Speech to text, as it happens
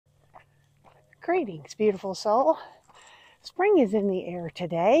Greetings, beautiful soul. Spring is in the air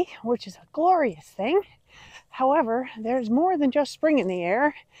today, which is a glorious thing. However, there's more than just spring in the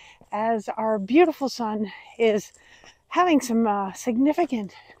air, as our beautiful sun is having some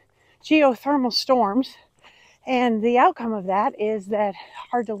significant geothermal storms. And the outcome of that is that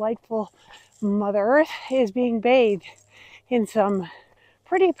our delightful Mother Earth is being bathed in some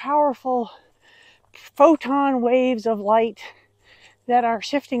pretty powerful photon waves of light that are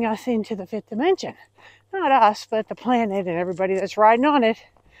shifting us into the fifth dimension. Not us, but the planet and everybody that's riding on it.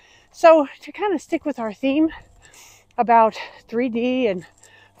 So to kind of stick with our theme about 3D and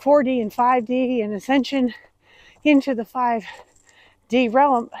 4D and 5D and ascension into the 5D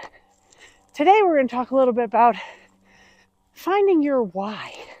realm, today we're going to talk a little bit about finding your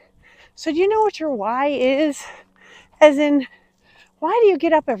why. So do you know what your why is? As in, why do you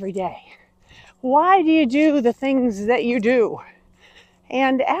get up every day? Why do you do the things that you do?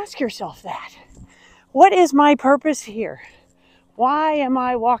 And ask yourself that. What is my purpose here? Why am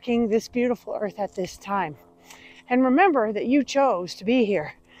I walking this beautiful earth at this time? And remember that you chose to be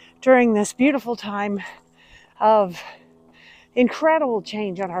here during this beautiful time of incredible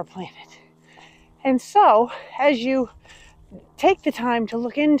change on our planet. And so, as you take the time to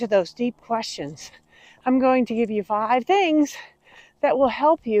look into those deep questions, I'm going to give you 5 things that will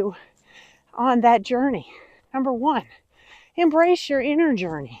help you on that journey. Number 1, embrace your inner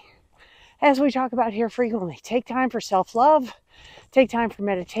journey. As we talk about here frequently, take time for self-love, take time for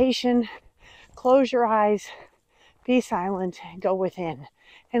meditation, close your eyes, be silent, go within,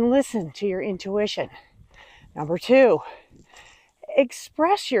 and listen to your intuition. Number 2,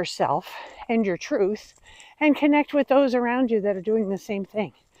 express yourself and your truth and connect with those around you that are doing the same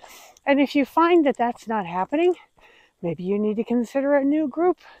thing. And if you find that that's not happening, maybe you need to consider a new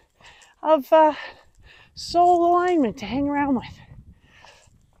group of soul alignment to hang around with.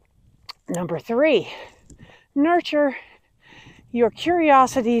 Number 3, nurture your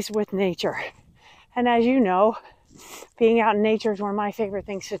curiosities with nature. And as you know, being out in nature is one of my favorite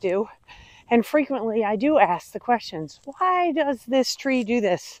things to do. And frequently I do ask the questions, why does this tree do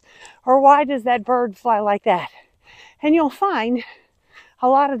this? Or why does that bird fly like that? And you'll find a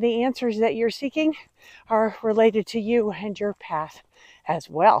lot of the answers that you're seeking are related to you and your path as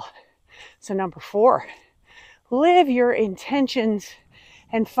well. So number 4, live your intentions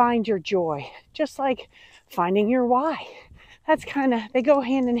and find your joy. Just like finding your why. That's they go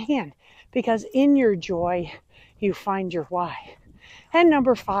hand in hand, because in your joy, you find your why. And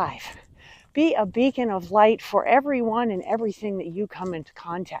number 5, be a beacon of light for everyone and everything that you come into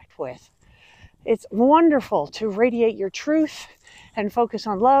contact with. It's wonderful to radiate your truth and focus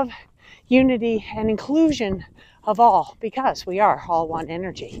on love, unity, and inclusion of all, because we are all one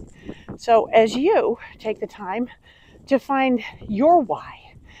energy. So as you take the time to find your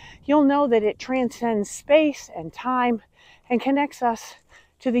why, you'll know that it transcends space and time and connects us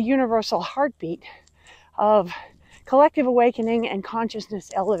to the universal heartbeat of collective awakening and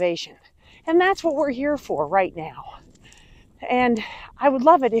consciousness elevation. And that's what we're here for right now. And I would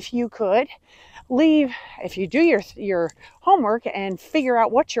love it if you could if you do your homework and figure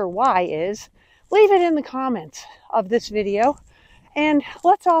out what your why is, leave it in the comments of this video, and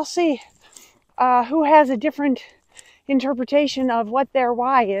let's all see who has a different interpretation of what their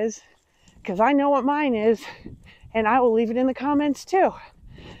why is, because I know what mine is, and I will leave it in the comments too.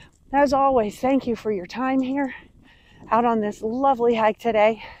 As always, thank you for your time here out on this lovely hike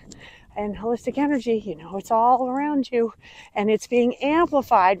today. And holistic energy, it's all around you, and it's being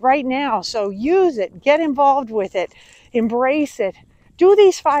amplified right now. So use it, get involved with it, embrace it. Do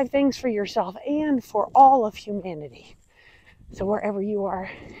these 5 things for yourself and for all of humanity. So wherever you are,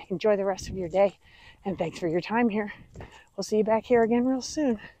 enjoy the rest of your day, and thanks for your time here. We'll see you back here again real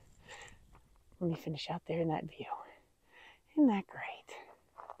soon. Let me finish out there in that view. Isn't that great?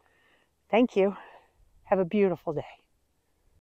 Thank you. Have a beautiful day.